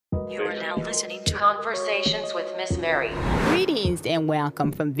You are now listening to Conversations with Miss Mary. Greetings and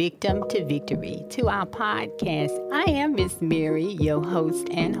welcome from victim to victory to our podcast. I am Miss Mary, your host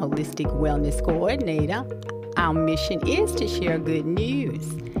and holistic wellness coordinator. Our mission is to share good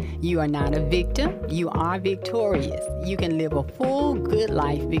news. You are not a victim, you are victorious. You can live a full, good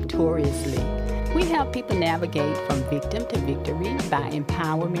life victoriously. We help people navigate from victim to victory by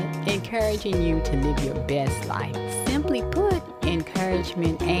empowerment, encouraging you to live your best life. Simply put,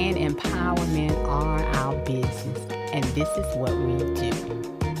 encouragement and empowerment are our business, and this is what we do.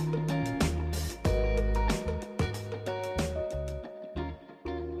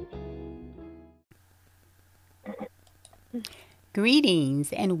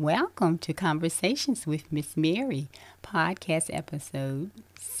 Greetings and welcome to Conversations with Miss Mary, podcast episode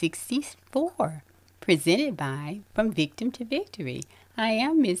 64, presented by From Victim to Victory. I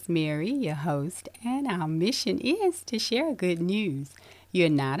am Miss Mary, your host, and our mission is to share good news. You're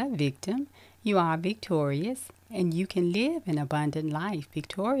not a victim, you are victorious, and you can live an abundant life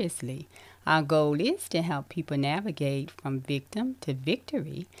victoriously. Our goal is to help people navigate from victim to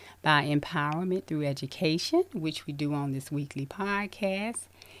victory by empowerment through education, which we do on this weekly podcast,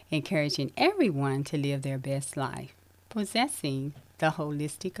 encouraging everyone to live their best life, possessing the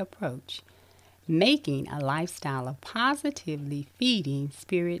holistic approach, making a lifestyle of positively feeding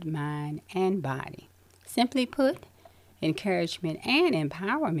spirit, mind, and body. Simply put, encouragement and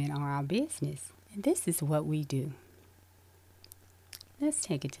empowerment are our business, and this is what we do. Let's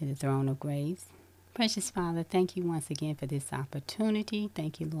take it to the throne of grace. Precious Father, thank you once again for this opportunity.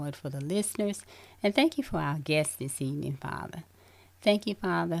 Thank you, Lord, for the listeners, and thank you for our guests this evening, Father. Thank you,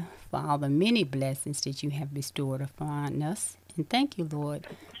 Father, for all the many blessings that you have bestowed upon us. And thank you, Lord,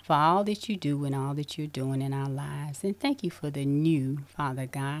 for all that you do and all that you're doing in our lives. And thank you for the new, Father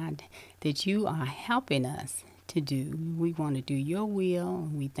God, that you are helping us to do. We want to do your will,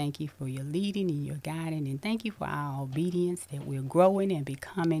 and we thank you for your leading and your guiding, and thank you for our obedience, that we're growing and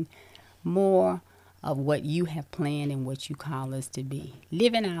becoming more of what you have planned and what you call us to be,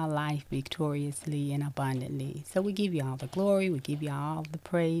 living our life victoriously and abundantly. So we give you all the glory, we give you all the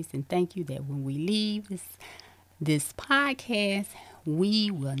praise, and thank you that when we leave this podcast, we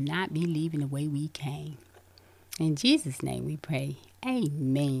will not be leaving the way we came. In Jesus' name we pray.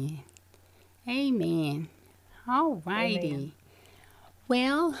 Amen. Amen. All righty.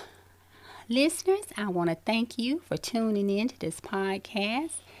 Well, listeners, I want to thank you for tuning in to this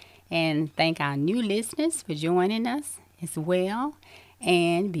podcast, and thank our new listeners for joining us as well.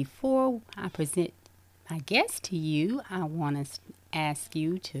 And before I present my guest to you, I want to ask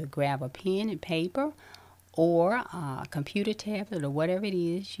you to grab a pen and paper or a computer tablet or whatever it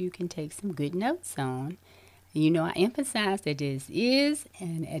is you can take some good notes on. You know, I emphasize that this is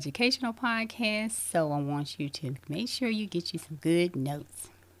an educational podcast, so I want you to make sure you get you some good notes.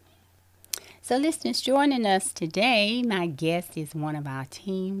 So, listeners, joining us today, my guest is one of our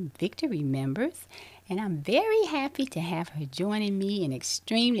Team Victory members, and I'm very happy to have her joining me and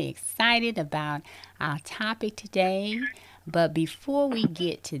extremely excited about our topic today. But before we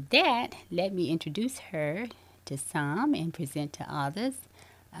get to that, let me introduce her to some and present to others.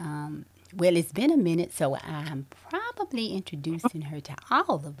 Well, it's been a minute, so I'm probably introducing her to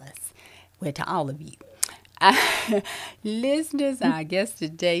all of us. Well, to all of you. Listeners, our guest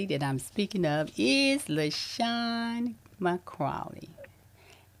today that I'm speaking of is LaShawn McCrawley.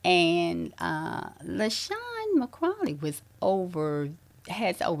 And LaShawn McCrawley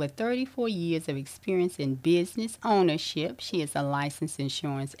has over 34 years of experience in business ownership. She is a licensed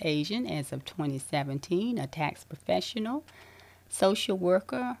insurance agent as of 2017, a tax professional, social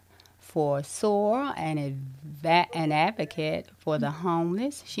worker for SOAR, and an advocate for the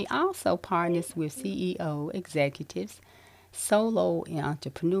homeless. She also partners with CEO executives, solo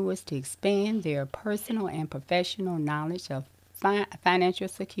entrepreneurs to expand their personal and professional knowledge of financial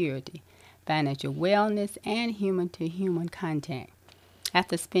security, financial wellness, and human-to-human contact.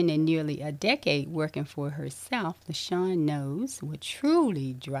 After spending nearly a decade working for herself, LaShawn knows what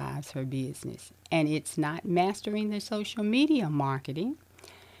truly drives her business, and it's not mastering the social media marketing.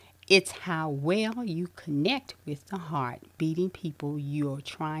 It's how well you connect with the heart-beating people you're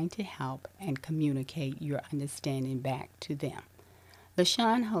trying to help and communicate your understanding back to them.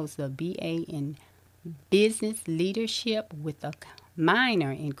 LaShawn holds a BA in Business Leadership with a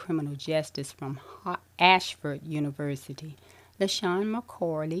minor in Criminal Justice from Ashford University. LaShawn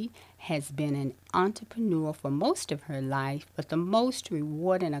McCrawley has been an entrepreneur for most of her life, but the most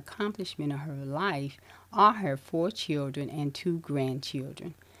rewarding accomplishment of her life are her 4 children and 2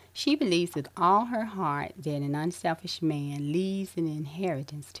 grandchildren. She believes with all her heart that an unselfish man leaves an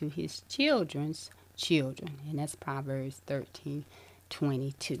inheritance to his children's children, and that's Proverbs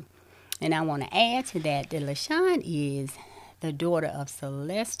 13:22. And I want to add to that LaShawn is the daughter of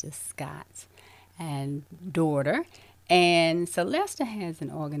Celesta Scott's and daughter. And Celesta has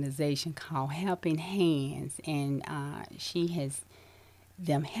an organization called Helping Hands, and she has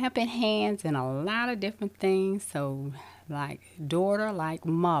them helping hands in a lot of different things. So, like daughter, like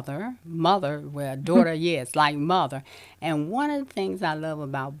mother, well, daughter, yes, like mother. And one of the things I love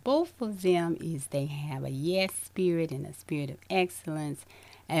about both of them is they have a yes spirit and a spirit of excellence.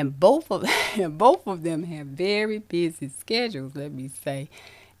 And both of them have very busy schedules, let me say.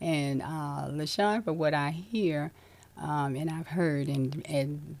 And LaShawn, for what I hear, and I've heard,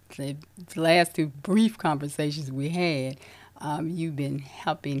 and the last two brief conversations we had, you've been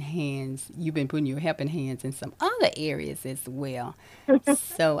helping hands. You've been putting your helping hands in some other areas as well.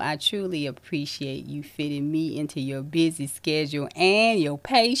 So I truly appreciate you fitting me into your busy schedule and your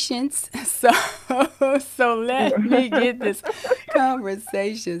patience. So let me get this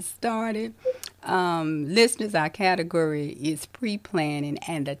conversation started. Listeners, our category is pre-planning,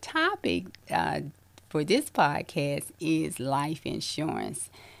 and the topic for this podcast is life insurance.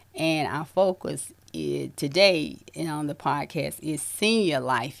 And our focus today on the podcast is senior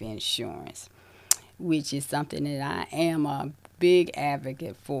life insurance, which is something that I am a big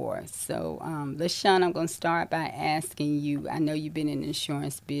advocate for. So, LaShawn, I'm going to start by asking you. I know you've been in the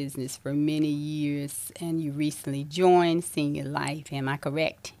insurance business for many years, and you recently joined Senior Life. Am I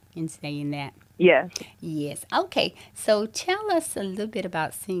correct in saying that? Yes. Yes. Okay. So, tell us a little bit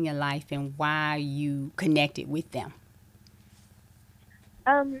about Senior Life and why you connected with them.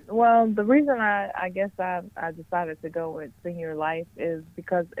 Well, the reason I guess I decided to go with Senior Life is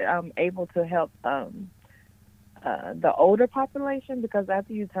because I'm able to help the older population, because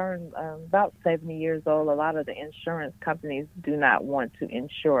after you turn about 70 years old, a lot of the insurance companies do not want to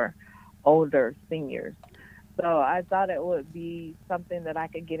insure older seniors. So I thought it would be something that I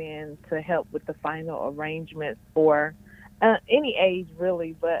could get in to help with the final arrangements for any age,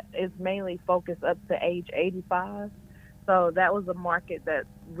 really, but it's mainly focused up to age 85. So that was a market that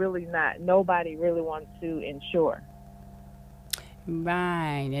really nobody really wants to insure.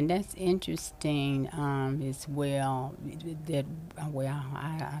 Right, and that's interesting as well. That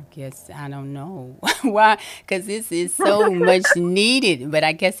I guess I don't know why, because this is so much needed, but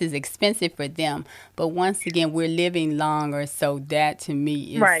I guess it's expensive for them. But once again, we're living longer, so that to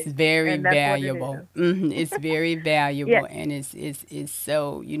me is Right. very And that's what it valuable. is. It's very Yeah, valuable, and it's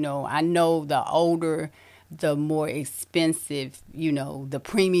so I know the older, the more expensive the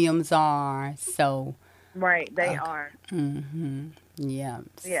premiums are. So. right. They Okay. are. Yeah.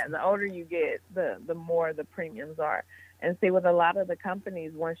 Yeah, the older you get, the more the premiums are. And see, with a lot of the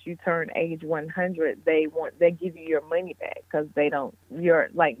companies, once you turn age 100, they give you your money back, because they don't. You're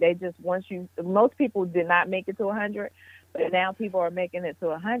like they just once you. Most people did not make it to 100, but now people are making it to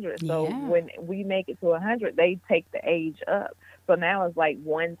 100. So Yeah. when we make it to 100, they take the age up. So now it's like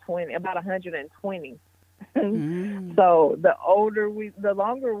 120, about 120. Mm. So the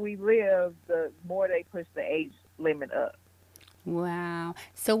longer we live, the more they push the age limit up. Wow.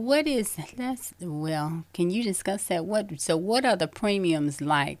 So what is that's well, can you discuss that? What are the premiums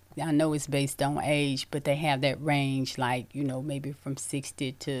like? I know it's based on age, but they have that range like, maybe from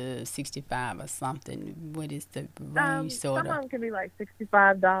 60 to 65 or something. What is the range Some sort of of? them can be like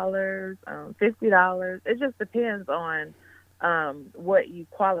 $65, $50. It just depends on what you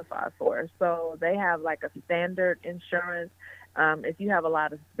qualify for. So they have like a standard insurance. If you have a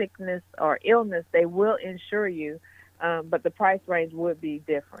lot of sickness or illness, they will insure you, but the price range would be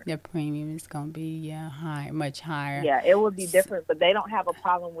different. The premium is going to be high, much higher. Yeah, it would be different, but they don't have a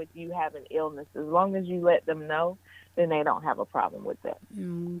problem with you having illness. As long as you let them know, then they don't have a problem with that.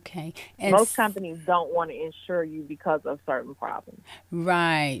 Okay. And Most companies don't want to insure you because of certain problems.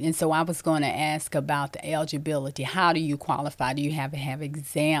 right. And so I was going to ask about the eligibility. How do you qualify? Do you have to have a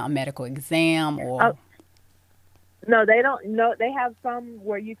medical exam, Uh, or? no, they don't. No, they have some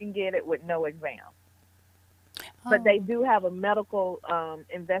where you can get it with no exam. But they do have a medical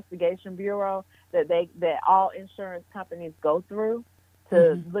investigation bureau that all insurance companies go through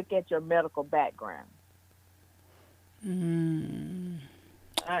to look at your medical background. Mm.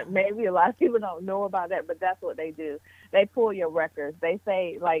 Maybe a lot of people don't know about that, but that's what they do. They pull your records. They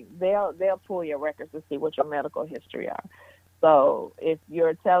say like they'll pull your records to see what your medical history are. So if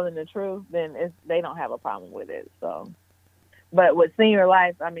you're telling the truth, then they don't have a problem with it. So. But with Senior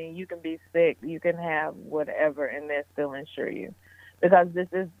Life, I mean, you can be sick, you can have whatever, and they still insure you, because this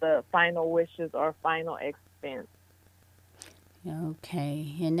is the final wishes or final expense.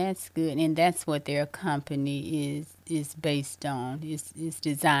 Okay, and that's good, and that's what their company is based on. It's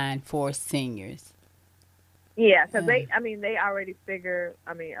designed for seniors. Yeah, because Uh, they already figure,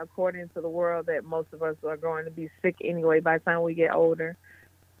 according to the world, that most of us are going to be sick anyway by the time we get older.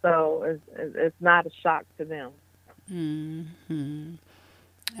 So it's not a shock to them. mhm.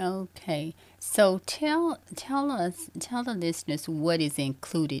 Okay. So tell the listeners what is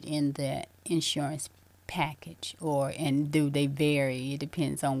included in the insurance package, or and do they vary? It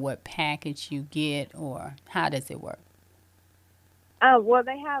depends on what package you get, or how does it work? Well,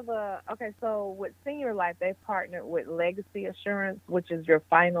 they have okay. So with Senior Life, they partnered with Legacy Assurance, which is your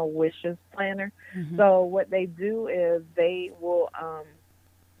final wishes planner. Mhm. So what they do is they will,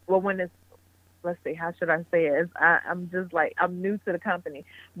 well, when it's, let's see, how should I say it? I'm just like, I'm new to the company,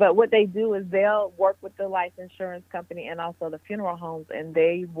 but what they do is they'll work with the life insurance company and also the funeral homes, and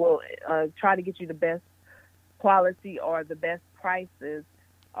they will try to get you the best quality or the best prices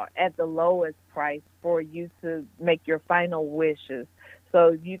at the lowest price for you to make your final wishes. So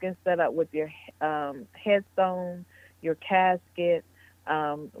you can set up with your headstone, your casket,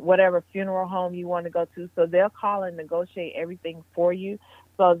 whatever funeral home you want to go to. So they'll call and negotiate everything for you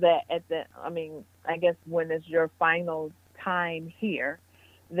so that I guess when it's your final time here,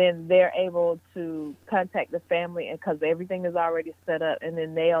 then they're able to contact the family, and because everything is already set up, and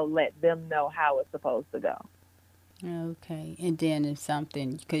then they'll let them know how it's supposed to go. Okay. And then if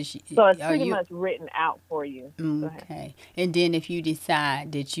something, because So it's are pretty you much written out for you. Go ahead. okay? And then if you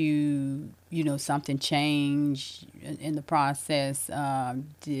decide that you know something changed in the process,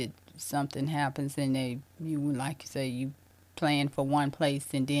 did something happens and you would like you say you plan for one place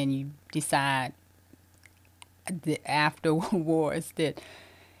and then you decide that afterwards that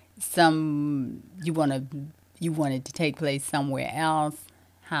some you want it to take place somewhere else.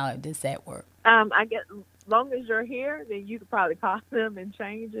 How does that work? I guess as long as you're here, then you could probably call them and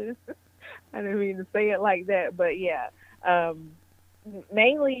change it. I didn't mean to say it like that, but yeah. Um,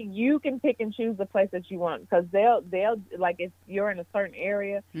 Mainly, you can pick and choose the place that you want, because they'll like, if you're in a certain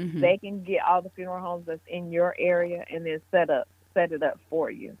area, Mhm. they can get all the funeral homes that's in your area and then set it up for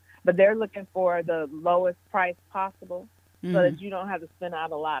you. But they're looking for the lowest price possible so that Mhm. you don't have to spend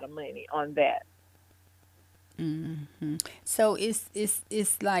out a lot of money on that. Mhm. So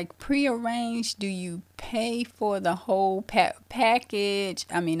it's like prearranged. Do you pay for the whole package?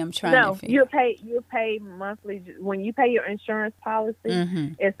 I mean, I'm trying to No, figure. you pay monthly. When you pay your insurance policy,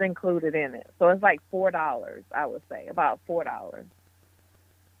 Mhm. it's included in it. So it's like $4, I would say, about $4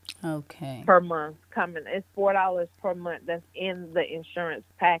 Okay. per month coming. It's $4 per month that's in the insurance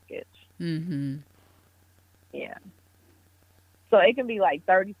package. Mhm. Yeah. So it can be like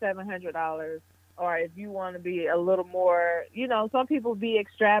 $3,700, or if you want to be a little more, some people be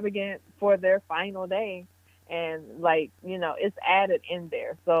extravagant for their final day, and like, it's added in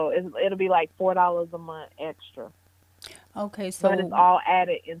there. So it'll be like $4 a month extra, Okay. but it's So all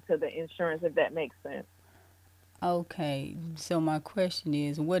added into the insurance, if that makes sense. okay. So my question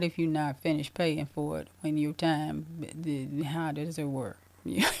is, what if you're not finished paying for it when your time? How does it work?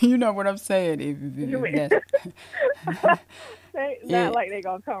 You know what I'm saying? You If mean that's they not it. like they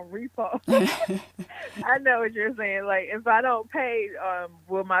gonna come repo? I know what you're saying. Like, if I don't pay,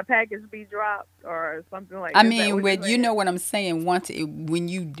 will my package be dropped or something like? I Is that mean, what you're with you saying? know what I'm saying. When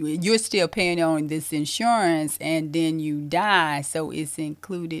you're still paying on this insurance, and then you die, so it's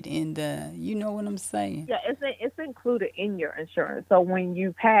included in the. You know what I'm saying? Yeah, it's included in your insurance. So when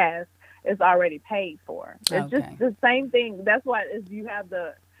you pass, it's already paid for. It's just Okay. the same thing. That's why is you have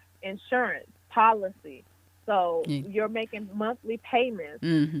the insurance policy. So Yeah. you're making monthly payments.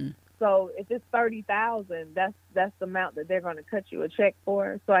 Mhm. So if it's 30,000, that's the amount that they're going to cut you a check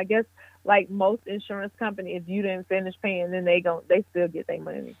for. So I guess, like most insurance companies, if you didn't finish paying, then they still get their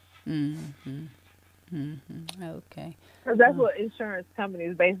money. Mhm. Mhm. Okay. Because that's Oh, what insurance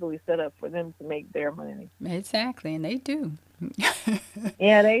companies basically set up for them to make their money. exactly, and they do.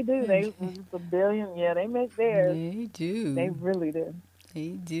 Yeah, they do. They it's a billion. Yeah, they make theirs. They They do. really do. They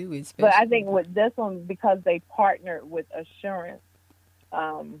do, But I especially. think with this one, because they partnered with Assurance,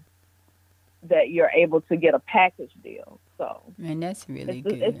 um, that you're able to get a package deal. So And that's really it's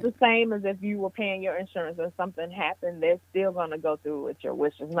good. the same as if you were paying your insurance and something happened. They're still gonna go through with your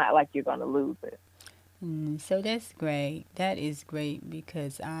wish. It's not like you're gonna lose it. So that's great. That is great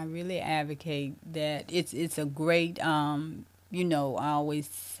because I really advocate that it's a great you know, I always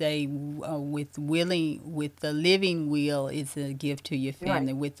say with the living will it's a gift to your Right.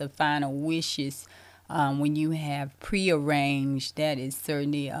 family. With the final wishes, when you have prearranged, that is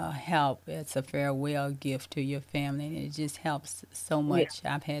certainly a help. It's a farewell gift to your family, and it just helps so Yeah. much.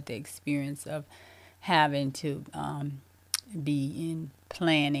 I've had the experience of having to be in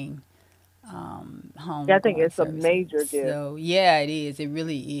planning home Yeah, I think going it's a services. major gift, So yeah, it is. It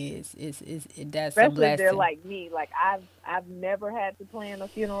really is. That's a especially if they're blessing. like me. Like I've never had to plan a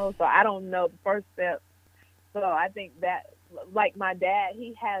funeral, so I don't know the first step. So I think that, like my dad,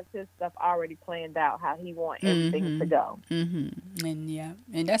 he has his stuff already planned out how he want everything to Mm-hmm. go. Mm-hmm. And yeah,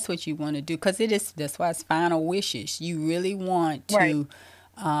 and that's what you want to do because it is. That's why it's final wishes. You really want Right. to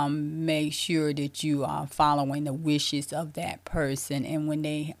make sure that you are following the wishes of that person, and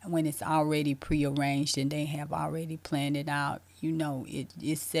when it's already prearranged and they have already planned it out,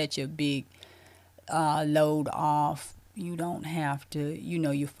 it's such a big load off. You don't have to.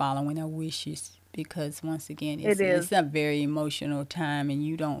 You're following their wishes because once again, It is. it's a very emotional time, and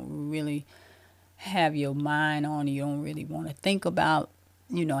you don't really have your mind on it. You don't really want to think about,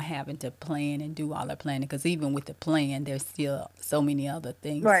 having to plan and do all the planning. Because even with the plan, there's still so many other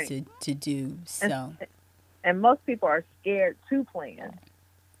things Right. to do. And So, and most people are scared to plan.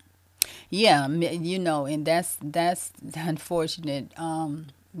 yeah, and that's unfortunate.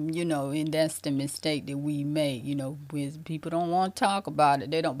 And that's the mistake that we make. With people don't want to talk about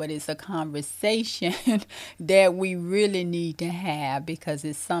it. They don't, but it's a conversation that we really need to have because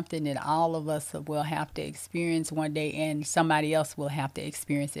it's something that all of us will have to experience one day, and somebody else will have to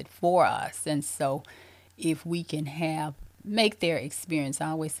experience it for us. And so, if we can make their experience, I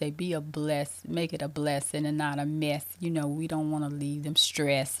always say, make it a blessing and not a mess. We don't want to leave them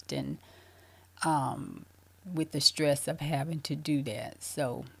stressed and with the stress of having to do that.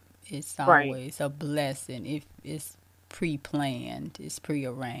 So it's Right. always a blessing if it's pre-planned, it's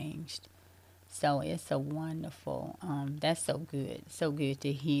pre-arranged. So it's a wonderful. That's so good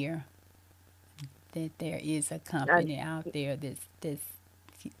to hear that there is a I, company out there that's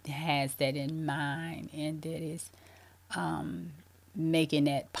has that in mind and that is making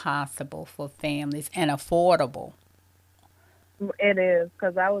that possible for families and affordable. it is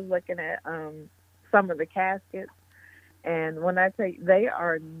because I was looking at some of the caskets, and when I tell you, they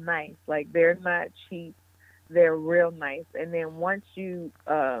are nice. Like they're not cheap. They're real nice. And then once you,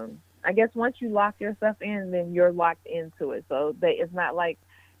 I guess once you lock yourself in, then you're locked into it. So it's not like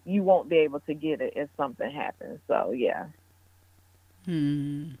you won't be able to get it if something happens. So yeah.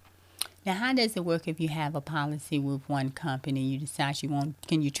 Hmm. Now, how does it work if you have a policy with one company? You decide you want,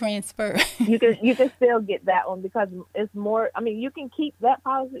 can you transfer? You can still get that one because it's more. I mean, you can keep that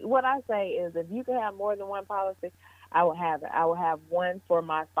policy. What I say is, if you can have more than one policy, I will have it. I will have one for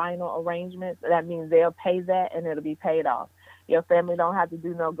my final arrangements. That means they'll pay that and it'll be paid off. Your family don't have to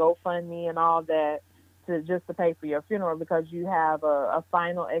do no GoFundMe and all that to pay for your funeral because you have a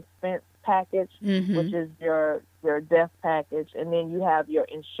final expense package, which Mm-hmm. is your death package, and then you have your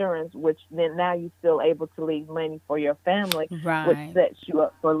insurance, which then now you're still able to leave money for your family, which Right. sets you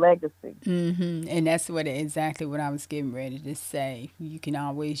up for legacy. Mm-hmm. And that's exactly what I was getting ready to say. You can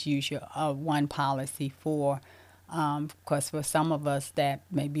always use your one policy for, because for some of us that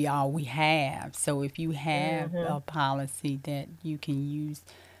may be all we have. So if you have Hmm. a policy that you can use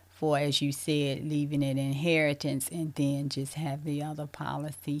for, as you said, leaving an inheritance, and then just have the other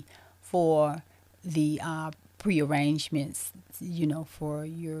policy for the prearrangements, for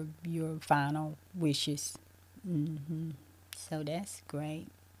your final wishes. Hmm. So that's great.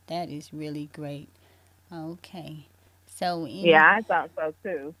 That is really great. Okay. So Yeah, I thought so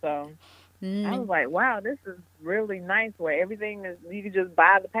too. So I was mm, like, wow, this is really nice where everything is, you can just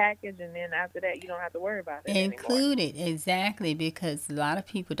buy the package and then after that you don't have to worry about it anymore. included, exactly, because a lot of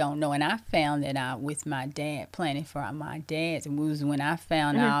people don't know, and I found that out with my dad, planning for my dad's. It was when I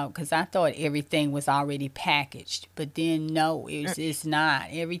found Hmm. out, because I thought everything was already packaged, but then no, it's not.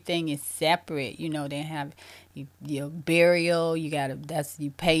 Everything is separate. They have your burial.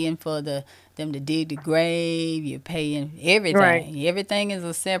 You paying for them to dig the grave. You're paying Right. everything. Everything is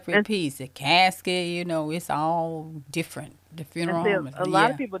a separate And piece. The casket, it's all different. The and funeral see, home, a lot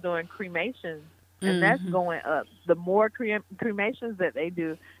of yeah. people doing cremations, and that's Hmm. going up. The more cremations that they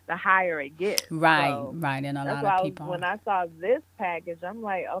do, the higher it gets. Right, So right, and a that's lot of why people are. when I saw this package, I'm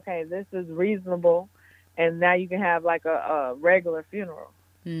like, okay, this is reasonable, and now you can have like a regular funeral.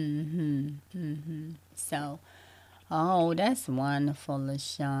 So, oh, that's wonderful,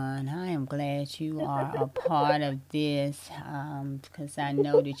 LaShawn. I am glad you are a part of this because I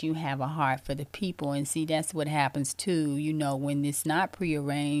know that you have a heart for the people. And see, that's what happens too, when it's not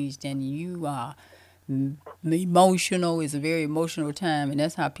prearranged and you are emotional. It's a very emotional time, and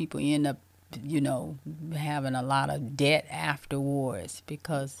that's how people end up, you know, having a lot of debt afterwards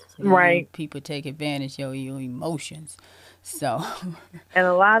because Right. people take advantage of your emotions. So, And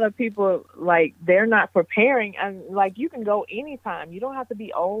a lot of people, like, they're not preparing, and like, you can go anytime. You don't have to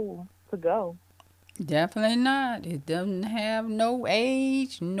be old to go. Definitely not. It doesn't have no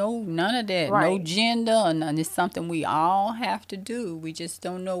age, none of that, no Right. gender, or none. It's something we all have to do. We just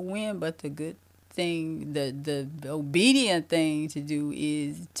don't know when. But the good thing, the obedient thing to do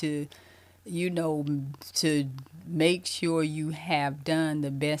is to, to make sure you have done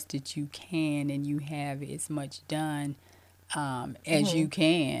the best that you can, and you have as much done as Hmm. you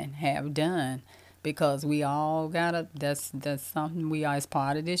can have done, because we all gotta. That's something we are as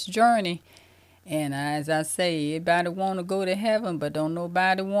part of this journey. And as I say, everybody want to go to heaven, but don't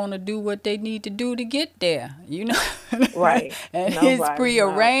nobody want to do what they need to do to get there. Right. And his Nobody. No.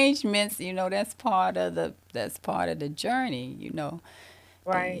 prearrangements, that's part of the journey.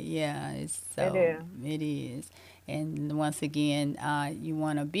 Right. Yeah, it's It so is. it is. And once again, you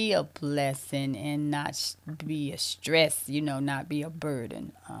want to be a blessing and not be a stress, not be a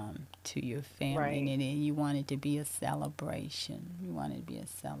burden to your family. And Right. then you want it to be a celebration. You want it to be a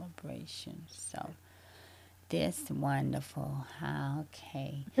celebration. So that's wonderful.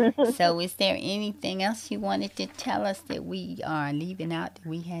 Okay. So is there anything else you wanted to tell us that we are leaving out that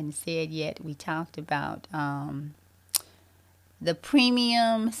we hadn't said yet? We talked about the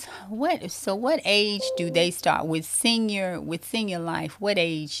premiums. What age do they start with senior life? What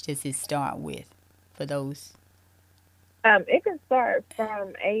age does it start with for those? It can start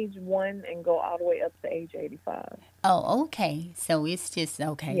from age 1 and go all the way up to age 85. Oh, okay. So it's just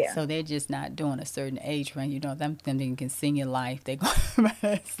okay. Yeah. So they're just not doing a certain age range. Them thinking senior life. They go,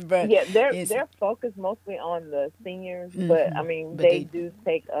 but Yeah, they're it's they're focused mostly on the seniors, but I hmm mean but they they do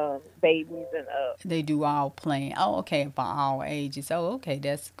take babies and up. they do all playing. Oh, okay, for all ages. Oh, okay,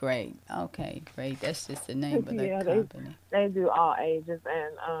 that's great. Okay, great. That's just the name of the Yeah, company. they do all ages,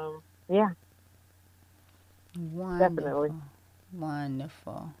 and yeah, definitely. Wonderful,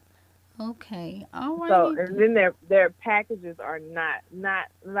 wonderful. Okay, all So righty. and then their packages are not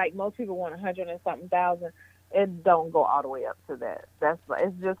like most people want 100 and something thousand. It don't go all the way up to that.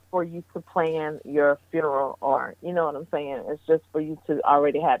 It's just for you to plan your funeral, or you know what I'm saying. It's just for you to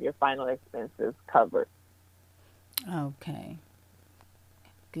already have your final expenses covered. Okay,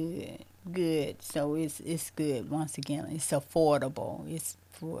 good, good. So it's good. Once again, it's affordable. It's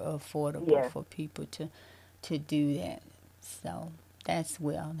affordable Yes. for people to do that. So that's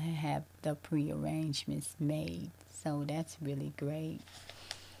well to have the prearrangements made. So that's really great.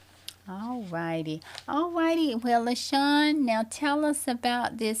 All righty. All righty. Well, LaShawn, now tell us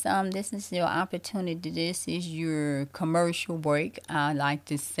about this. This is your opportunity. This is your commercial break, I like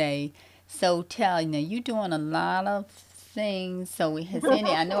to say. So tell, you're doing a lot of things. So it has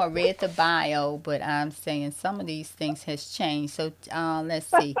any, I know I read the bio, but I'm saying some of these things has changed. So let's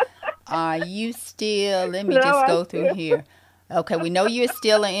see. Are you still, let me No, just I go through still here. Okay, we know you're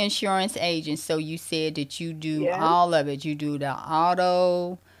still an insurance agent. So you said that you do yes. all of it. You do the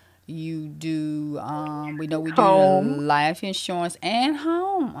auto, you do, we know we do the Home. life insurance and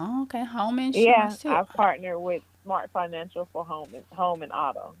home. Oh, okay, home Yeah, insurance too. I've partnered with Smart Financial for home and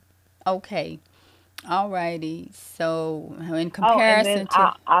auto. Okay, all righty. So in Oh, and then comparison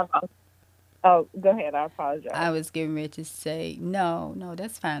to, oh, go ahead. I apologize. I was getting ready to say, no, no,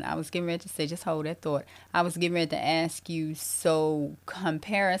 that's fine. I was getting ready to say, just hold that thought. I was getting ready to ask you, so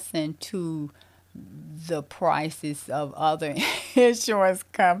comparison to the prices of other insurance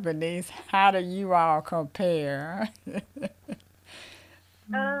companies, how do you all compare?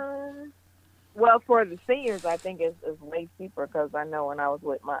 Um, well, for the seniors, I think it's way cheaper because I know when I was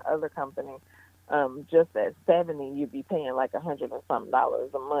with my other company, just at 70, you'd be paying like 100 and something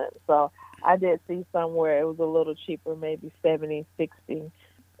dollars a month. So I did see somewhere it was a little cheaper, maybe 70, 60.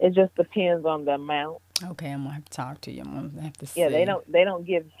 It just depends on the amount. Okay, I'm gonna have to talk to you. I'm gonna have to Yeah, they see. don't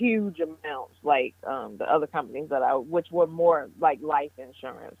give huge amounts like the other companies that I which were more like life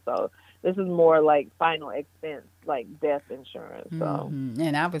insurance. So this is more like final expense, like death insurance. So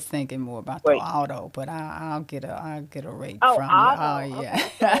And I was thinking more about the wait, auto, but I'll get a rate oh, from you. Oh auto. yeah.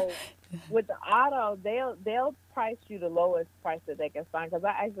 Okay, so with the auto, they'll price you the lowest price that they can find. Because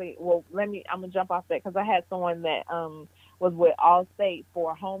I actually, well, I'm gonna jump off that because I had someone that was with Allstate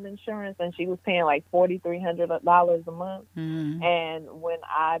for home insurance, and she was paying like $4,300 a month. mm, And when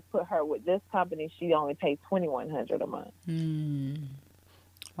I put her with this company, she only paid $2,100 a month. mm.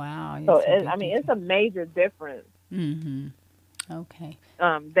 Wow, So it's a big I mean, it's difference. a major difference. Mm-hmm. Okay.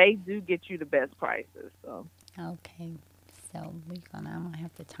 They do get you the best prices. So Okay. So I'm gonna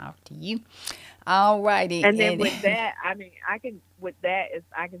have to talk to you. All righty. and then And with that, I mean, I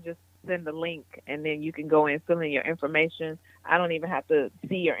can just send the link, and then you can go in, fill in your information. I don't even have to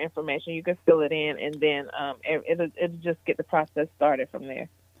see your information. You can fill it in, and then it'll just get the process started from there.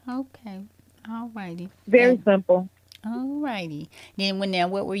 okay. All righty. Very And simple. all righty. Then now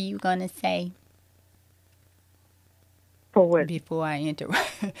what were you gonna say? For what? before I enter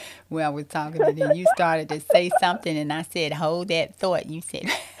where I was talking, and then you started to say something, and I said, "Hold that thought." You said,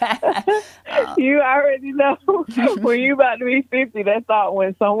 You already know when you about to be 50, that thought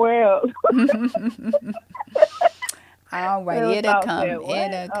went somewhere else. "All right, That it'll thought come, said,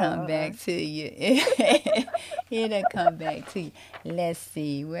 what? it'll come back to you. It'll come back to you." Let's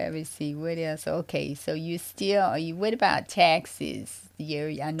see, where we see what else. Okay, so you still are you? What about taxes?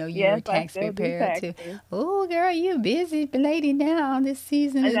 I know you're a Yes, I tax still do preparer too. taxes. Oh, girl, you busy lady now. This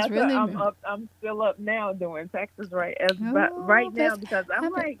season And is that's what really. I'm up. I'm still up now doing taxes right Oh, now because I I'm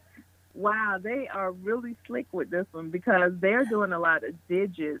bet. like, wow, they are really slick with this one because they're doing a lot of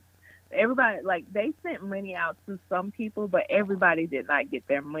digits. Everybody, like, they sent money out to some people, but everybody did not get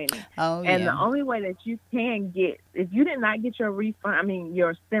their money. Oh And the yeah. only way that you can get, if you did not get your refund, I mean,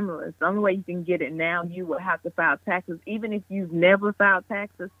 your stimulus, the only way you can get it now, you will have to file taxes. Even if you've never filed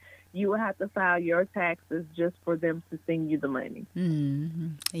taxes, you will have to file your taxes just for them to send you the money,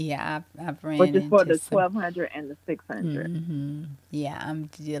 Yeah, I've which ran is for into the some. 1,200 and the 600. Yeah, I'm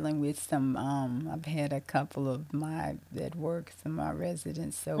dealing with some. I've had a couple of my that work, some of my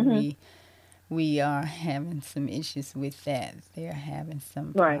residents, so Hmm. we are having some issues with that. They're having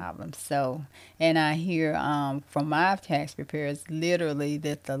some Right. problems. So, and I hear from my tax preparers literally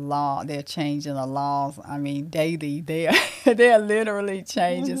that they're changing the laws. I mean, daily they're they're literally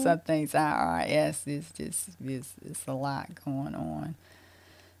changing Hmm. some things. IRS is just it's a lot going on.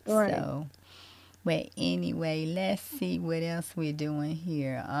 Right. So. But anyway, let's see what else we're doing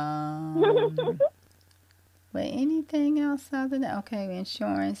here. But anything else other than okay,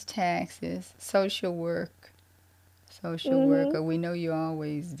 insurance, taxes, social work, social Hmm. worker. We know you're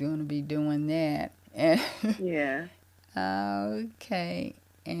always going to be doing that. And Yeah. okay,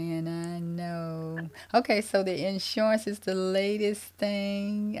 and I know. Okay, so the insurance is the latest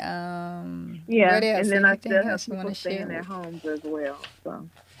thing. Yeah. What And else? then I still Anything have else you want people to stay share in their with? homes as well. So.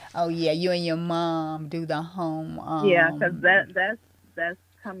 Oh yeah, you and your mom do the home. Yeah, because that's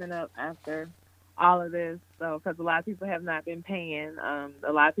coming up after all of this. So, because a lot of people have not been paying,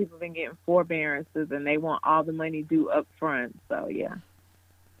 a lot of people have been getting forbearances, and they want all the money due up front. So, yeah,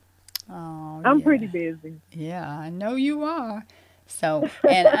 Oh I'm yeah. pretty busy. Yeah, I know you are. So,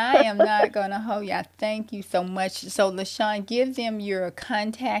 and I am not going to hold you. I thank you so much. So, LaShawn, give them your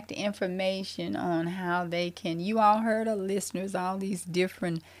contact information on how they can. You all heard of listeners, all these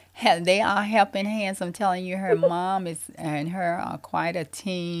different, they are helping hands. I'm telling you, her mom is and her are quite a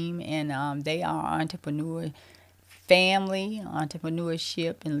team, and they are entrepreneur family,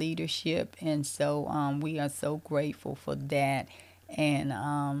 entrepreneurship, and leadership. And so we are so grateful for that. And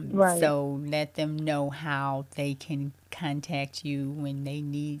Right. so let them know how they can contact you when they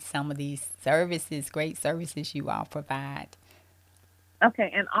need some of these services, great services you all provide. Okay,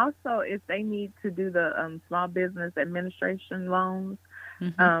 and also if they need to do the small business administration loans,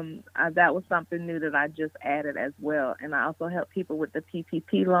 that was something new that I just added as well. And I also help people with the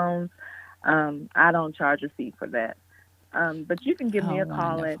PPP loans. I don't charge a fee for that. But you can give me Oh, a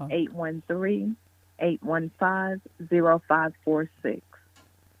call at wonderful. 813-815-0546.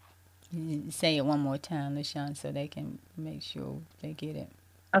 Say it one more time, LaShawn, so they can make sure they get it.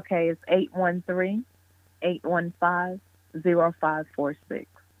 Okay, it's 813-815-0546.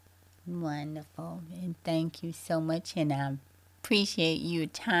 Wonderful. And thank you so much. And I appreciate your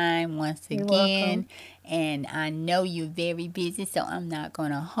time once You're again. welcome. And I know you're very busy, so I'm not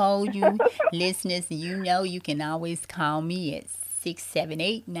going to hold you. Listeners, you know you can always call me at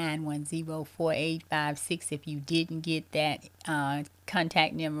 678-910-4856 if you didn't get that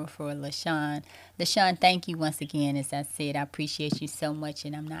contact number for LaShawn. LaShawn, thank you once again. As I said, I appreciate you so much,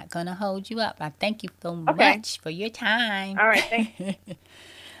 and I'm not going to hold you up. I thank you so Okay. much for your time. All right. Thank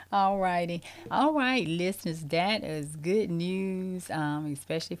All righty. All right, listeners, that is good news,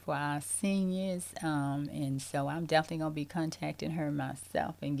 especially for our seniors. And so I'm definitely going to be contacting her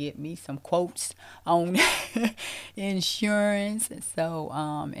myself and get me some quotes on insurance. So,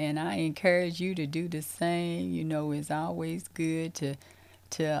 and I encourage you to do the same. You know, it's always good to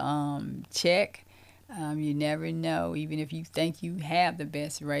check. You never know, even if you think you have the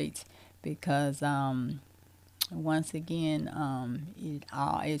best rates, because once again,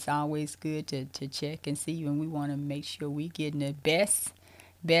 it's always good to check and see, and we want to make sure we getting the best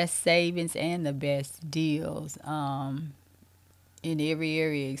savings and the best deals in every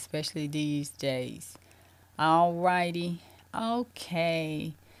area, especially these days. All righty,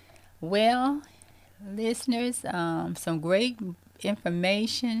 okay. Well, listeners, some great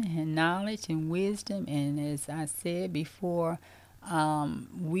information and knowledge and wisdom, and as I said before,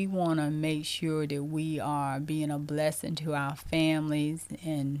 we want to make sure that we are being a blessing to our families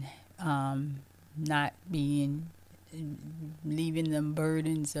and not being leaving them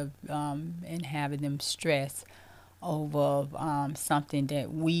burdens of and having them stress over something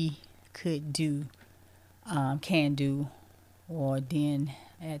that we could do, can do, or then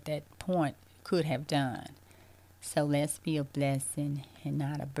at that point could have done. So let's be a blessing and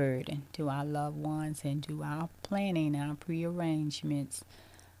not a burden to our loved ones, and do our planning, our prearrangements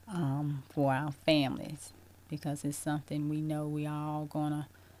for our families, because it's something we know we all gonna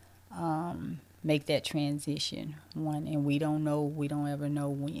make that transition one, and we don't ever know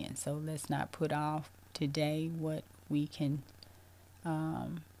when. So let's not put off today what we can.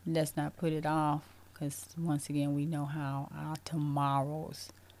 Let's not put it off, because once again we know how our tomorrows,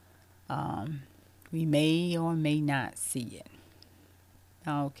 we may or may not see it.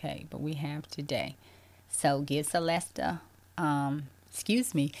 Okay, but we have today. So give Celesta,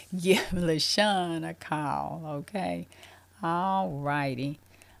 give LaShawn a call, okay? All righty.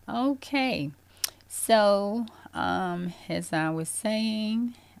 Okay, so as I was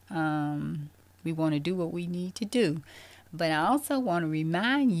saying, we want to do what we need to do. But I also want to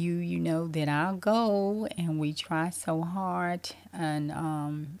remind you, that our goal, and we try so hard and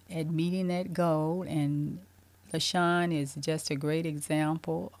at meeting that goal, and LaShawn is just a great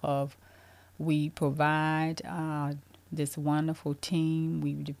example of, we provide this wonderful team.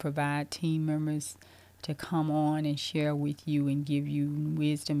 We provide team members to come on and share with you and give you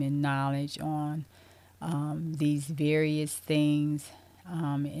wisdom and knowledge on these various things.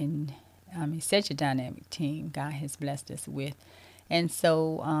 And it's such a dynamic team God has blessed us with. And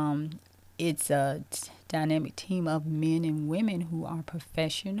so it's a dynamic team of men and women who are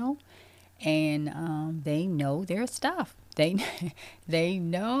professional, and they know their stuff. They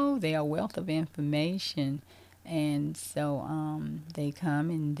know their wealth of information. And so they come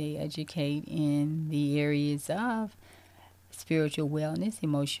and they educate in the areas of spiritual wellness,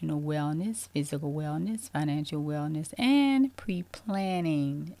 emotional wellness, physical wellness, financial wellness, and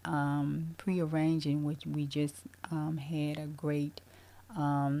pre-planning, pre-arranging, which we just had a great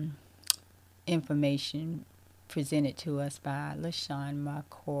information presented to us by LaShawn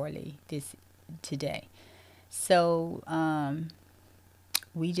McCorley today. So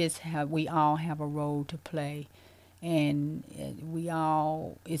we all have a role to play, and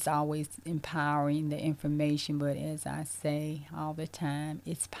it's always empowering, the information, but as I say all the time,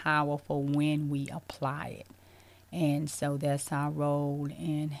 it's powerful when we apply it. And so that's our role,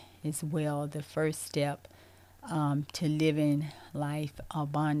 and as well, the first step to living life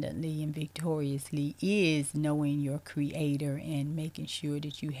abundantly and victoriously is knowing your Creator and making sure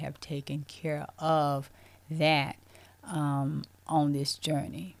that you have taken care of that on this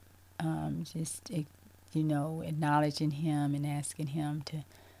journey. Acknowledging Him and asking Him to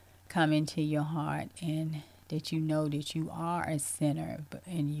come into your heart, and that you know that you are a sinner,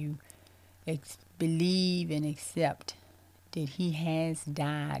 and you believe and accept that He has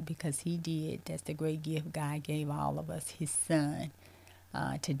died, because He did. That's the great gift God gave all of us, His Son,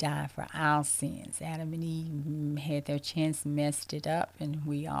 to die for our sins. Adam and Eve had their chance, messed it up, and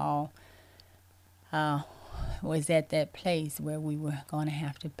we all was at that place where we were going to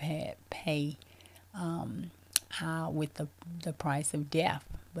have to pay with the price of death.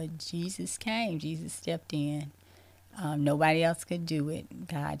 But Jesus came. Jesus stepped in. Nobody else could do it.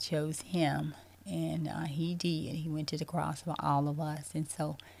 God chose Him, and He did. He went to the cross for all of us. And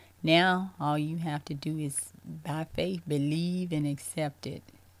so now all you have to do is, by faith, believe and accept it.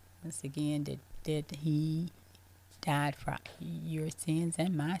 Once again, that He died for your sins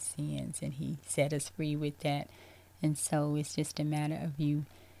and my sins, and He set us free with that. And so it's just a matter of you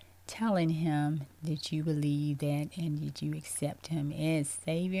telling Him that you believe that, and that you accept Him as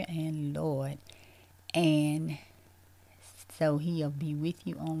Savior and Lord. And so He'll be with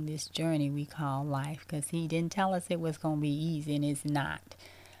you on this journey we call life, because He didn't tell us it was going to be easy, and it's not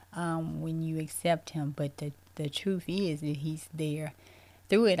when you accept Him. But the truth is that He's there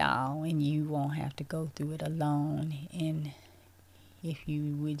through it all, and you won't have to go through it alone. And if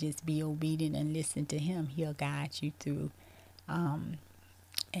you would just be obedient and listen to Him, He'll guide you through,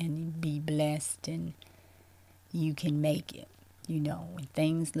 and be blessed, and you can make it. When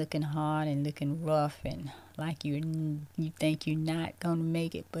things looking hard and looking rough, and like you think you're not gonna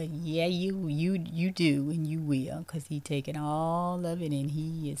make it, but yeah, you do, and you will, because He taking all of it, and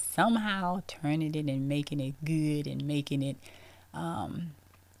He is somehow turning it and making it good, and making it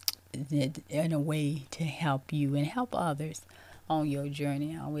in a way to help you and help others on your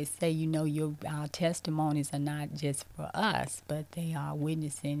journey. I always say, our testimonies are not just for us, but they are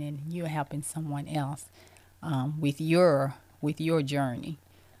witnessing, and you're helping someone else with your journey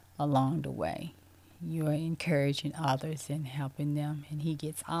along the way. you're encouraging others and helping them, and he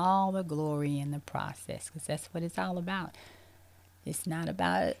gets all the glory in the process, because that's what it's all about. It's not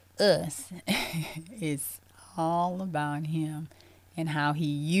about us. It's all about him and how he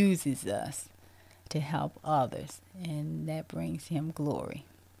uses us to help others, and that brings him glory.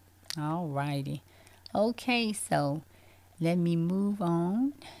 All righty. Okay, so let me move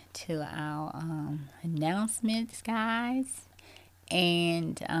on to our announcements, guys.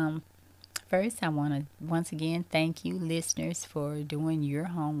 And first, I want to once again thank you, listeners, for doing your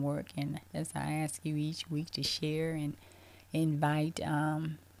homework. And as I ask you each week to share and invite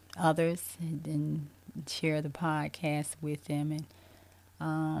others and share the podcast with them.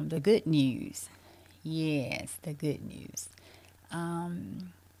 And the good news. Yes, the good news.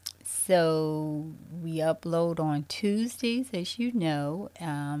 So we upload on Tuesdays, as you know,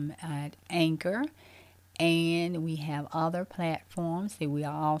 at Anchor. And we have other platforms that we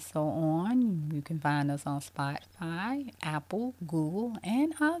are also on. You can find us on Spotify, Apple, Google,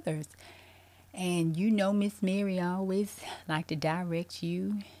 and others. And you know, Miss Mary always like to direct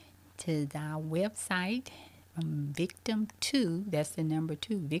you to our website, from Victim2, that's the number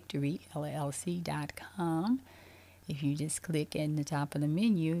 2, victoryllc.com. If you just click in the top of the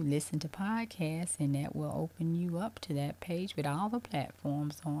menu, listen to podcasts, and that will open you up to that page with all the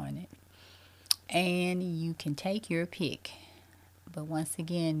platforms on it. And you can take your pick. But once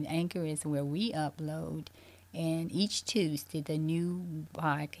again, Anchor is where we upload, and each Tuesday the new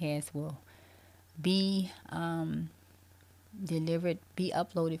podcast will be uploaded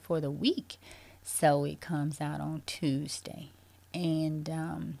for the week. So it comes out on Tuesday. And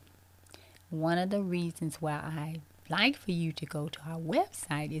one of the reasons why I like for you to go to our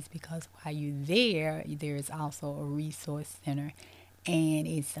website is because while you're there, there is also a resource center. And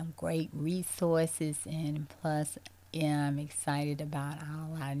it's some great resources. And plus, I'm excited about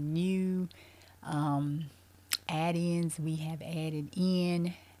all our new add-ins we have added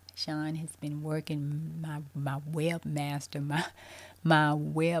in. Sean has been working, my webmaster, my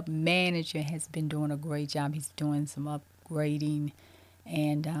web manager has been doing a great job. He's doing some upgrading,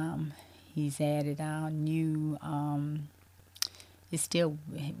 and he's added our new, it's still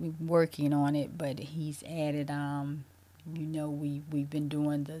working on it, but he's added, we've been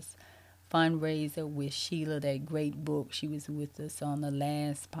doing this fundraiser with Sheila, that great book. She was with us on the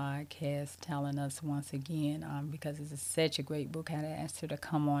last podcast telling us once again, because it's such a great book, I had asked her to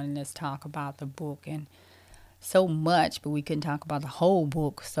come on and let's talk about the book, and so much, but we couldn't talk about the whole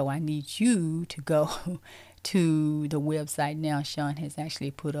book, so I need you to go to the website now. Sean has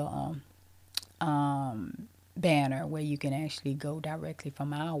actually put a banner where you can actually go directly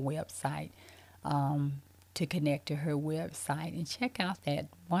from our website to connect to her website and check out that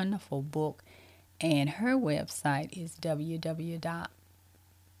wonderful book. And her website is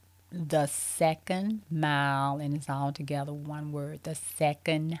www.thesecondmile, and it's all together one word,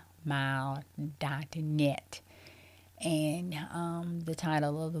 thesecondmile.net. And the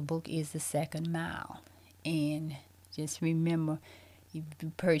title of the book is The Second Mile. And just remember, if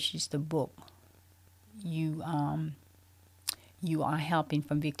you purchase the book, you are helping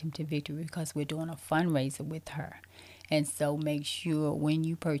from victim to victory, because we're doing a fundraiser with her. And so make sure when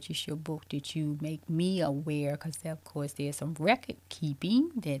you purchase your book that you make me aware, because of course there's some record keeping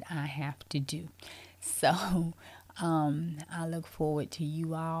that I have to do. So I look forward to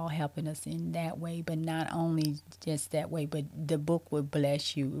you all helping us in that way, but not only just that way, but the book will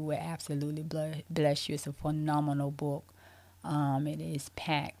bless you. It will absolutely bless you. It's a phenomenal book. It is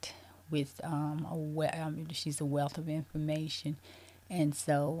packed with she's a wealth of information, and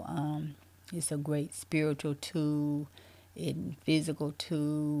so it's a great spiritual tool and physical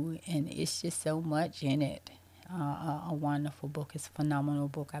tool, and it's just so much in it. A wonderful book. It's a phenomenal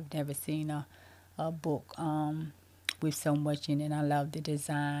book. I've never seen a book with so much in it. I love the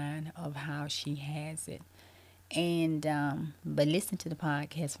design of how she has it. And but listen to the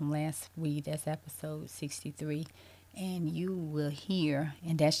podcast from last week. That's episode 63. And you will hear,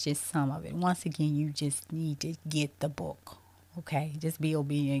 and that's just some of it. Once again, you just need to get the book, okay? Just be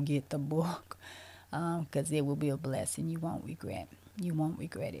obedient and get the book, because it will be a blessing. You won't regret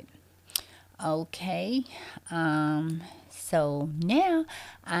it. Okay, so now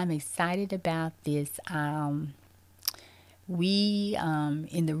I'm excited about this. We,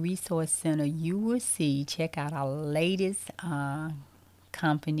 in the Resource Center, you will see, check out our latest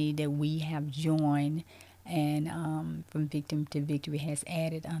company that we have joined, and from Victim to Victory has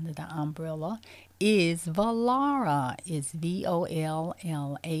added under the umbrella, is Vollara. It's Vollara,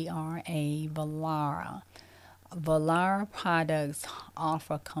 Vollara. Vollara products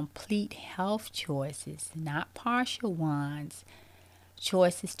offer complete health choices, not partial ones,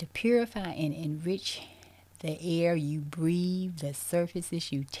 choices to purify and enrich the air you breathe, the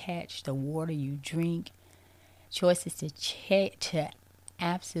surfaces you touch, the water you drink. Choices to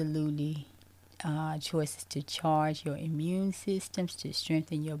absolutely choices to charge your immune systems, to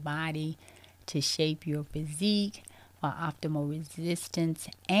strengthen your body, to shape your physique for optimal resistance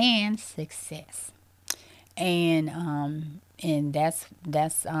and success. And that's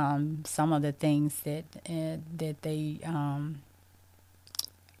some of the things that they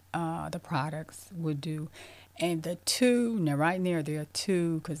the products would do. And the two, now right there are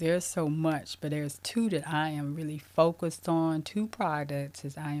two, because there's so much, but there's two that I am really focused on, two products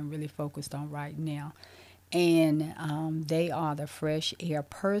that I am really focused on right now. And they are the Fresh Air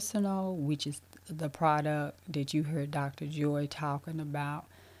Personal, which is the product that you heard Dr. Joy talking about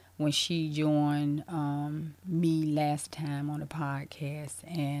when she joined me last time on the podcast,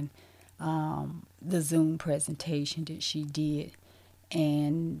 and the Zoom presentation that she did.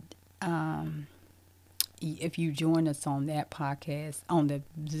 And if you join us on that podcast, on the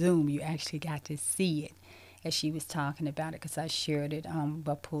Zoom, you actually got to see it as she was talking about it, because I shared it,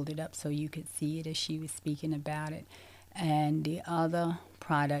 but pulled it up so you could see it as she was speaking about it. And the other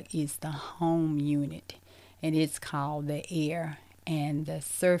product is the home unit, and it's called the Air and the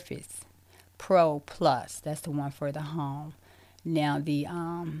Surface Pro Plus. That's the one for the home. Now the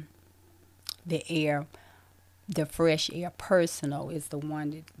Air, the Fresh Air Personal is the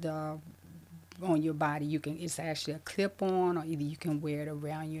one that on your body. It's actually a clip on, or either you can wear it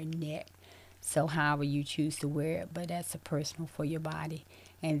around your neck. So however you choose to wear it, but that's a personal for your body.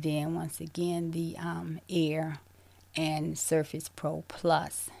 And then once again, the Air and Surface Pro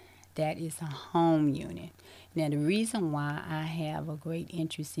Plus, that is a home unit. Now the reason why I have a great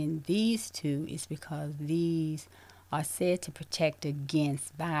interest in these two is because these are said to protect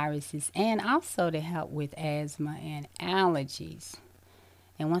against viruses and also to help with asthma and allergies.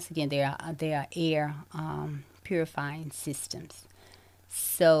 And once again, they are air purifying systems.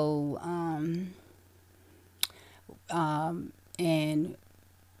 So, and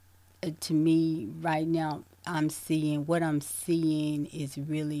to me right now, what I'm seeing is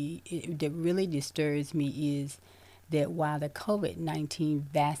that really disturbs me is that while the COVID-19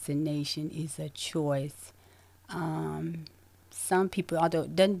 vaccination is a choice, some people, although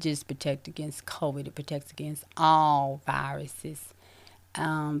it doesn't just protect against COVID, it protects against all viruses.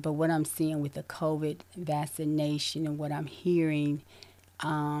 But what I'm seeing with the COVID vaccination and what I'm hearing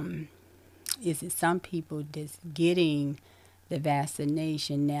is that some people that's getting the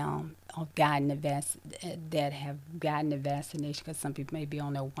vaccination now, or that have gotten the vaccination, because some people may be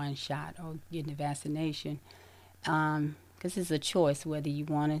on their one shot or getting the vaccination, because it's a choice whether you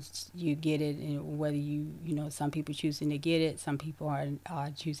get it, and whether some people choosing to get it, some people are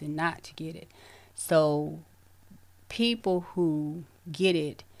choosing not to get it. So people who get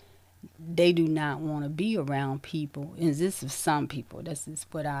it, they do not want to be around people. And this is some people. This is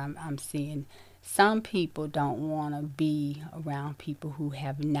what I'm seeing. Some people don't want to be around people who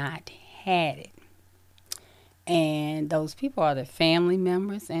have not had it. And those people are their family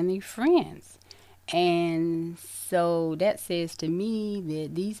members and their friends. And so that says to me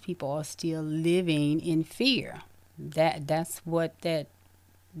that these people are still living in fear. That's what that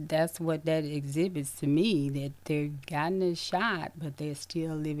exhibits to me, that they've gotten a shot, but they're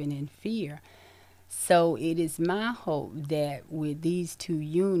still living in fear. So it is my hope that with these two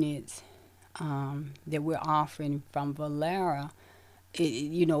units that we're offering from Valera,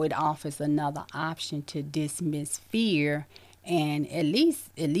 it offers another option to dismiss fear and at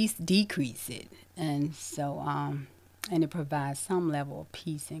least decrease it. And so and it provides some level of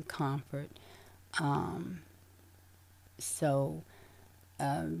peace and comfort. So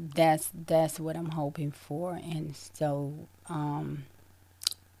that's what I'm hoping for. And so I'm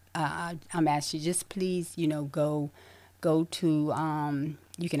asking, just please, go to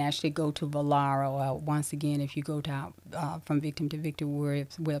you can actually go to Valera. Once again, if you go to From Victim to Victor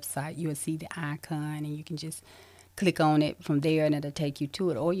website, you'll see the icon, and you can just click on it from there, and it'll take you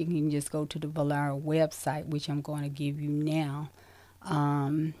to it. Or you can just go to the Valera website, which I'm going to give you now.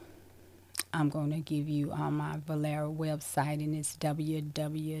 I'm going to give you my Valera website, and it's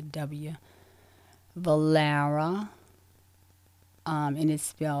www.valera, and it's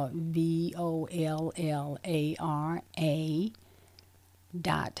spelled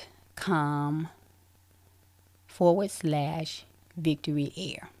VOLLARA.com/Victory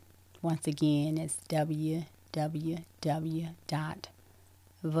Air. Once again, it's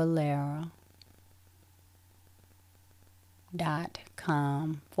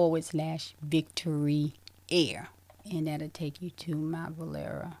Air, and that'll take you to my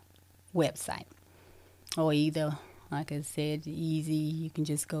Valera website. Or either Like I said, easy. You can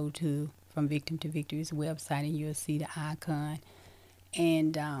just go to From Victim to Victory's website and you'll see the icon.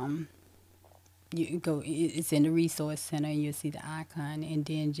 And you can go, it's in the resource center and you'll see the icon. And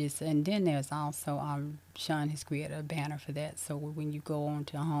then there's also, Sean has created a banner for that. So when you go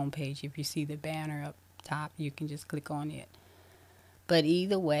onto the homepage, if you see the banner up top, you can just click on it. But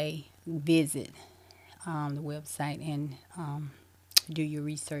either way, visit the website and do your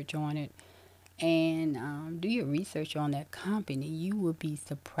research on it. And do your research on that company. You will be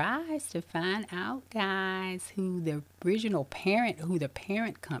surprised to find out, guys, who the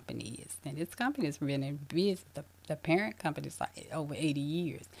parent company is. And this company has been in business, the parent company is like over 80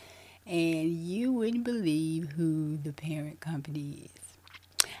 years. And you wouldn't believe who the parent company is.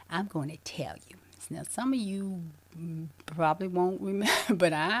 I'm going to tell you. Now, some of you probably won't remember,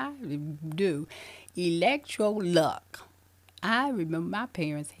 but I do. Electrolux. I remember my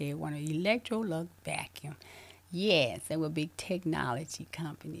parents had one of Electrolux vacuum. Yes, they were big technology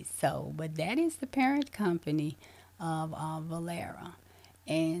companies. So, but that is the parent company of Valera.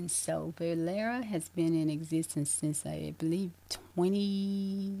 And so Valera has been in existence since, I believe,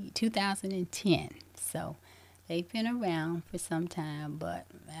 2010. So they've been around for some time, but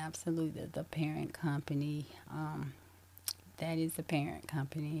absolutely the parent company, that is the parent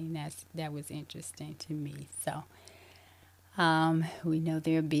company, and that was interesting to me. So we know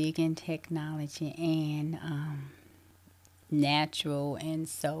they're big in technology and natural, and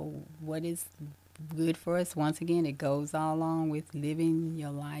so what is good for us, once again, it goes all along with living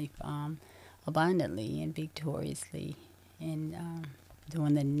your life abundantly and victoriously and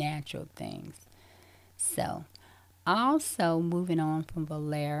doing the natural things. So also moving on from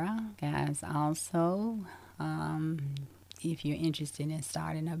Valera, guys, also if you're interested in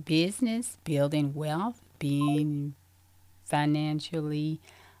starting a business, building wealth, being financially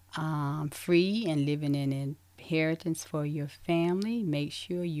free and living in inheritance for your family, make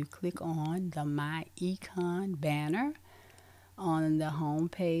sure you click on the My Econ banner on the home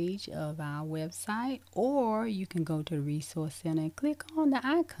page of our website, or you can go to the resource center and click on the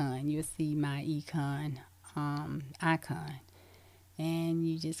icon. You'll see My Econ icon, and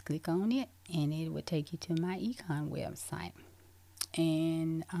you just click on it and it will take you to My Econ website.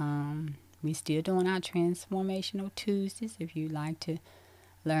 And we're still doing our Transformational Tuesdays. If you'd like to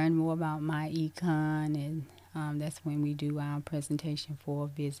learn more about My Econ, and that's when we do our presentation for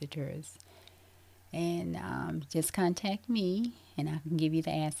visitors. And just contact me, and I can give you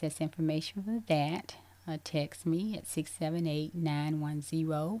the access information for that. Text me at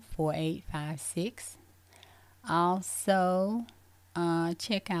 678-910-4856. Also,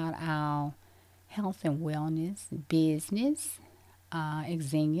 check out our health and wellness business,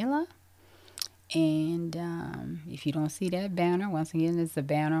 Exingula. And if you don't see that banner, once again, there's a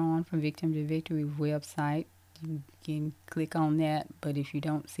banner on From Victim to Victory website. You can click on that. But if you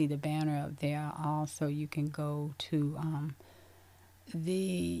don't see the banner up there, also you can go to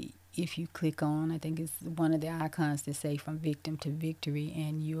if you click on, I think it's one of the icons to say From Victim to Victory,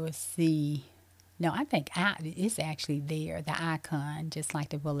 and you'll see. No, I think it's actually there, the icon, just like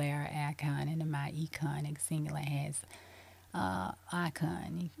the Valera icon and the My Econ Exingula has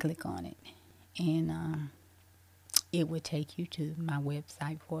icon. You click on it, and it would take you to my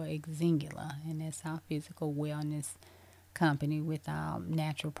website for Exingula, and that's our physical wellness company with our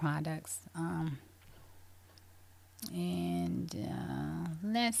natural products.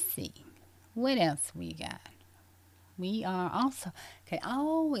 Let's see, what else we got? We are also,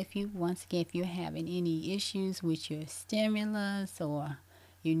 if you're having any issues with your stimulus, or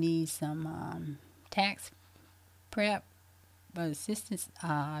you need some tax prep assistance,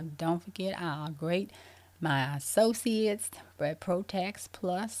 don't forget my associates at ProTax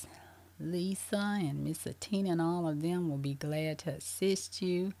Plus, Lisa and Miss Atina, and all of them will be glad to assist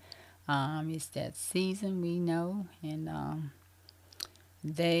you. It's that season, we know, and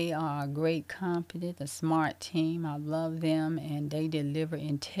they are a great company, a smart team. I love them, and they deliver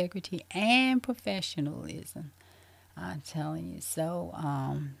integrity and professionalism. I'm telling you. So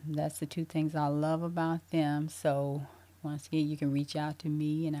that's the two things I love about them. So once again, you can reach out to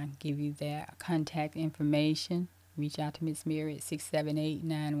me, and I can give you their contact information. Reach out to Miss Mary at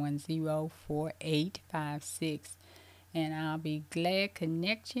 678-910-4856, and I'll be glad to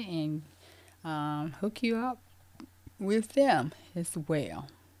connect you and hook you up with them as well.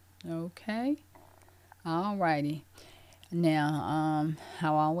 Okay? Alrighty. Now, I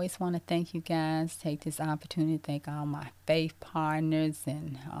always want to thank you guys. Take this opportunity to thank all my faith partners,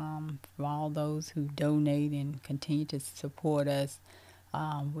 and for all those who donate and continue to support us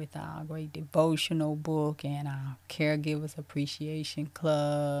with our great devotional book and our Caregivers Appreciation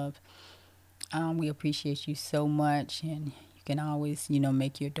Club. We appreciate you so much, and you can always,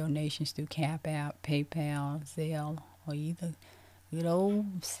 make your donations through Cash App, PayPal, Zelle, or either good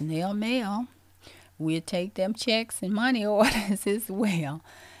old snail mail. We'll take them checks and money orders as well.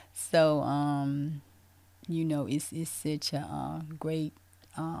 So, it's such a great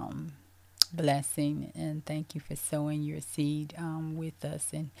blessing, and thank you for sowing your seed with us.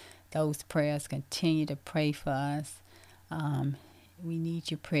 And those prayers, continue to pray for us. We need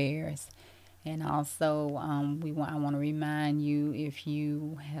your prayers. And also, I want to remind you, if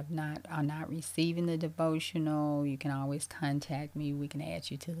you are not receiving the devotional, you can always contact me. We can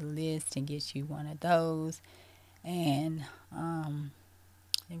add you to the list and get you one of those. And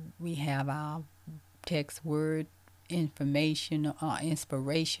we have our text word inspirational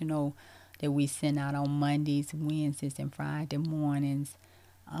that we send out on Mondays, Wednesdays, and Friday mornings.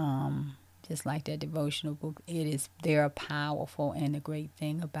 Just like that devotional book, they're powerful. And the great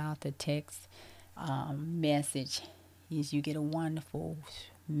thing about the text message is you get a wonderful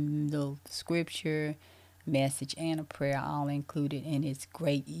little scripture, message, and a prayer all included, and it's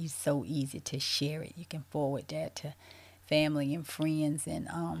great. It's so easy to share it. You can forward that to family and friends, and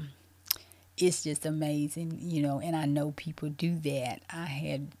it's just amazing, and I know people do that. I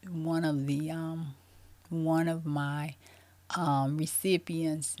had one of my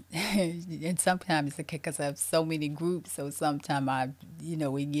recipients, and sometimes it's okay because I have so many groups, so sometimes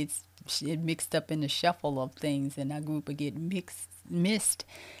it gets mixed up in the shuffle of things, and our group will get missed.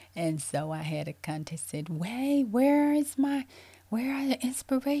 And so I had a contest, said, "Wait, where are the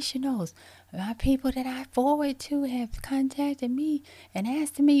inspirationals? My people that I forward to have contacted me and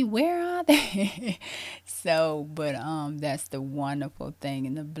asked me, where are they?" So, but that's the wonderful thing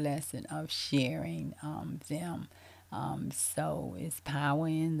and the blessing of sharing them. So it's power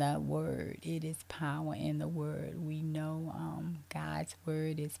in the word. It is power in the word. We know God's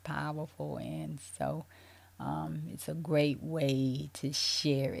word is powerful, and so it's a great way to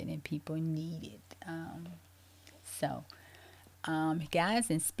share it, and people need it. Guys,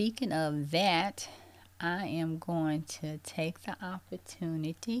 and speaking of that, I am going to take the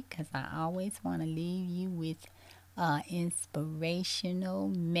opportunity, because I always want to leave you with an inspirational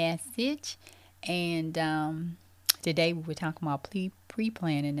message. And today we were talking about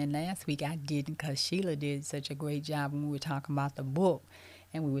pre-planning, and last week I didn't, because Sheila did such a great job when we were talking about the book,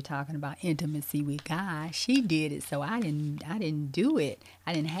 and we were talking about intimacy with God. She did it, so I didn't do it.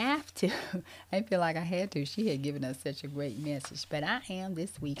 I didn't have to. I didn't feel like I had to. She had given us such a great message. But I am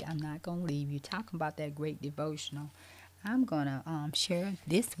this week. I'm not going to leave you talking about that great devotional. I'm going to share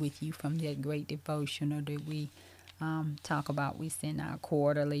this with you from that great devotional that we talk about. We send out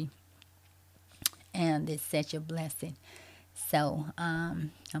quarterly, and it's such a blessing. So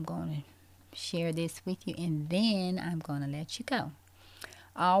I'm going to share this with you, and then I'm going to let you go.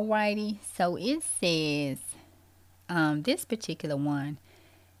 Alrighty, so it says, this particular one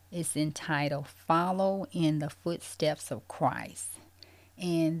is entitled "Follow in the Footsteps of Christ,"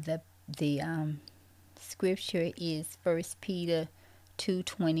 and the scripture is 1 Peter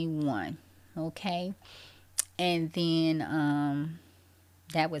 2:21. Okay, and then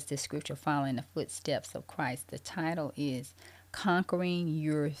that was the scripture, "Following the Footsteps of Christ." The title is "Conquering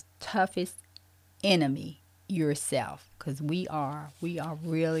Your Toughest Enemy, Yourself," because we are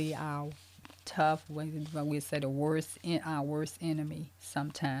really our tough, we say our worst enemy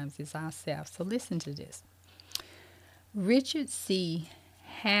sometimes is ourselves. So listen to this. Richard C.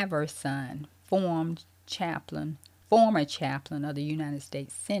 Haverson, former chaplain of the United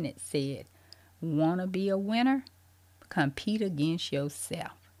States Senate, said, "Want to be a winner? Compete against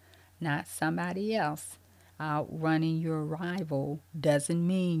yourself, not somebody else. Outrunning your rival doesn't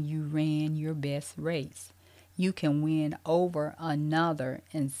mean you ran your best race. You can win over another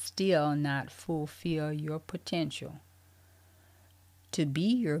and still not fulfill your potential. To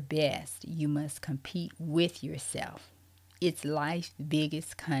be your best, you must compete with yourself. It's life's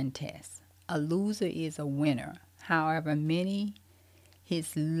biggest contest. A loser is a winner, however many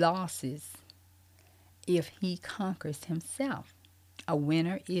his losses, if he conquers himself. A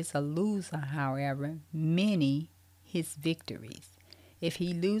winner is a loser, however many his victories, if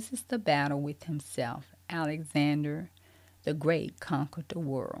he loses the battle with himself. Alexander the Great conquered the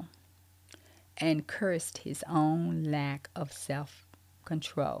world and cursed his own lack of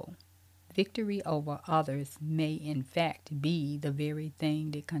self-control. Victory over others may in fact be the very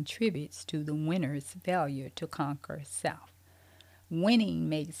thing that contributes to the winner's failure to conquer self. Winning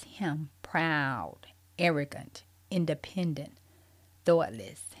makes him proud, arrogant, independent,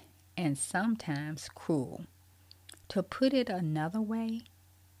 thoughtless, and sometimes cruel. To put it another way,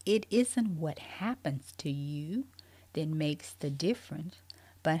 it isn't what happens to you that makes the difference,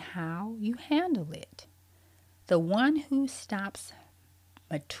 but how you handle it. The one who stops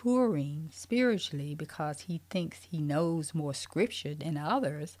maturing spiritually because he thinks he knows more scripture than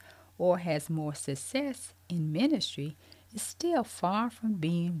others or has more success in ministry is still far from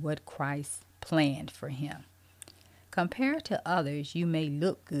being what Christ planned for him. Compared to others, you may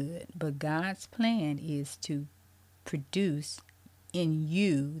look good, but God's plan is to produce in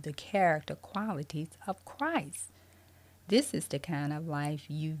you the character qualities of Christ. This is the kind of life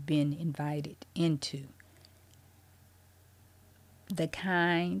you've been invited into. The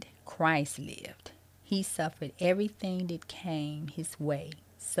kind Christ lived. He suffered everything that came his way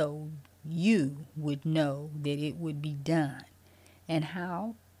so you would know that it would be done and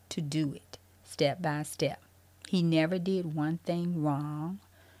how to do it step by step. He never did one thing wrong,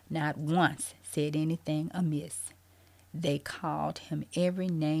 not once said anything amiss. They called him every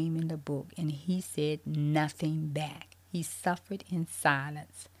name in the book, and he said nothing back. He suffered in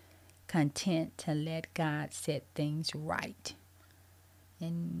silence, content to let God set things right.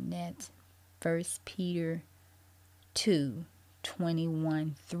 And that's 1 Peter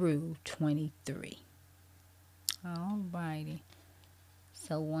 2:21 through 23. Alrighty.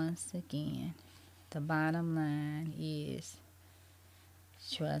 So once again, the bottom line is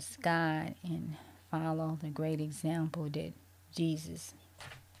trust God and follow the great example that Jesus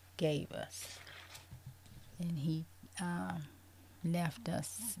gave us. And he left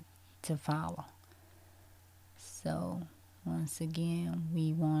us to follow. So once again,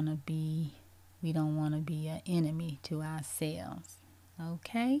 we don't want to be an enemy to ourselves.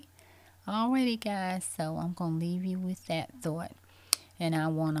 Okay? Alrighty, guys. So I'm going to leave you with that thought. And I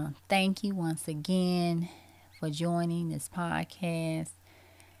want to thank you once again for joining this podcast.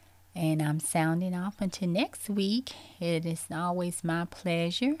 And I'm sounding off until next week. It is always my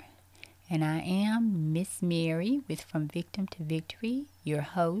pleasure. And I am Miss Mary with From Victim to Victory, your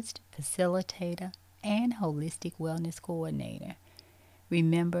host, facilitator, and holistic wellness coordinator.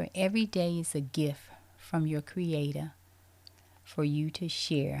 Remember, every day is a gift from your Creator for you to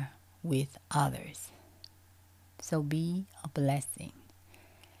share with others. So be a blessing.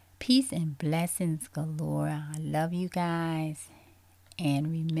 Peace and blessings galore. I love you guys.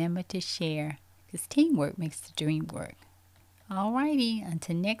 And remember to share, because teamwork makes the dream work. Alrighty,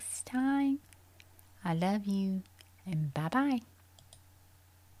 until next time, I love you and bye-bye.